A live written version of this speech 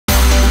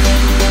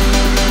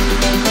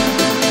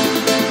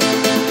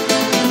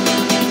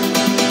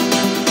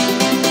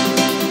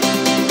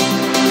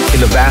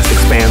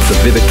expanse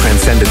of vivid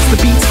transcendence, the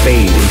beats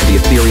fade into the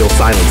ethereal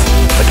silence,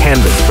 a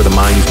canvas for the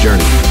mind's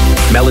journey.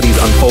 Melodies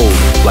unfold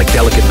like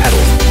delicate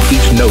petals,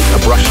 each note a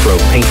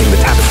brushstroke painting the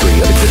tapestry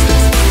of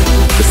existence.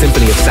 The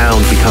symphony of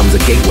sound becomes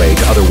a gateway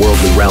to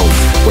otherworldly realms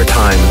where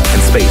time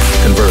and space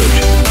converge.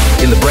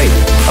 In the break,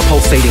 a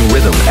pulsating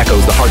rhythm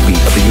echoes the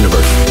heartbeat of the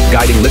universe,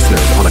 guiding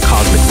listeners on a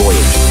cosmic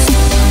voyage.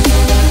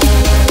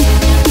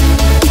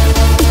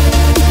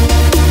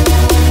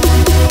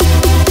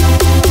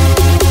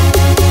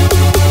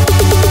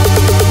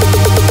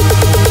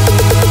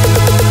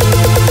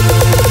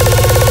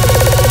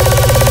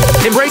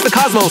 Embrace the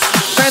cosmos,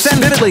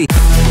 transcend vividly.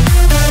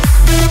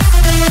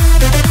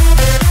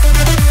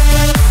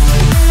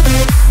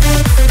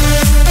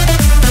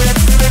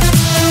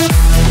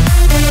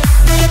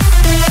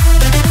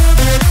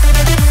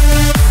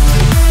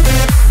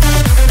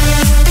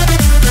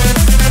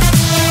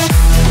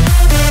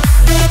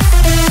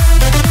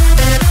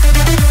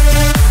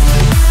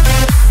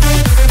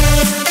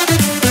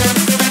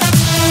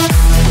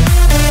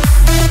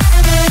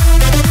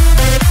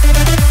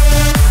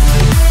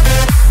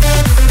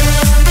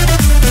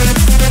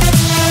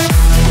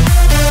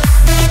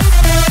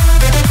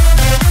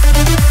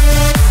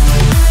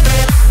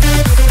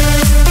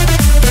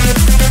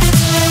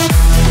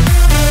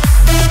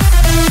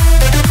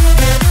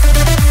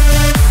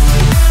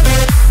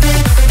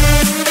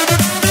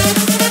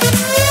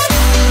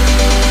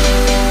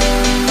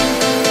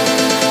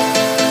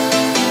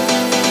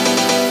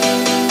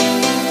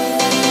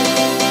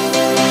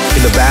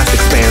 In the vast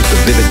expanse of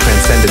vivid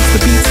transcendence,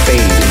 the beats fade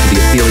into the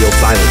ethereal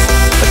silence,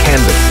 a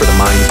canvas for the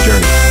mind's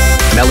journey.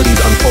 Melodies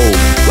unfold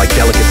like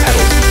delicate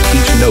petals,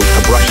 each note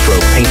a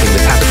brushstroke painting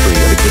the tapestry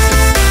of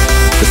existence.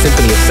 The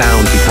symphony of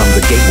sound becomes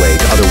a gateway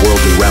to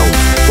otherworldly realms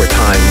where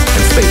time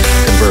and space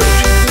converge.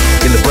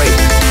 In the break,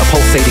 a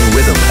pulsating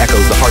rhythm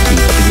echoes the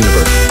heartbeat of the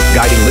universe,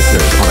 guiding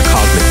listeners on a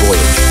cosmic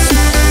voyage.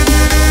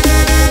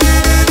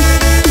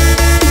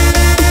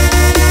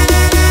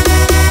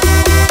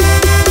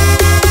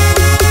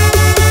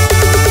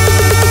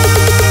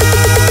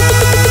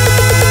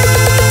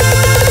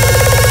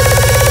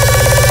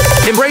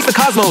 Embrace the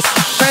cosmos,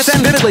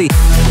 transcend vividly.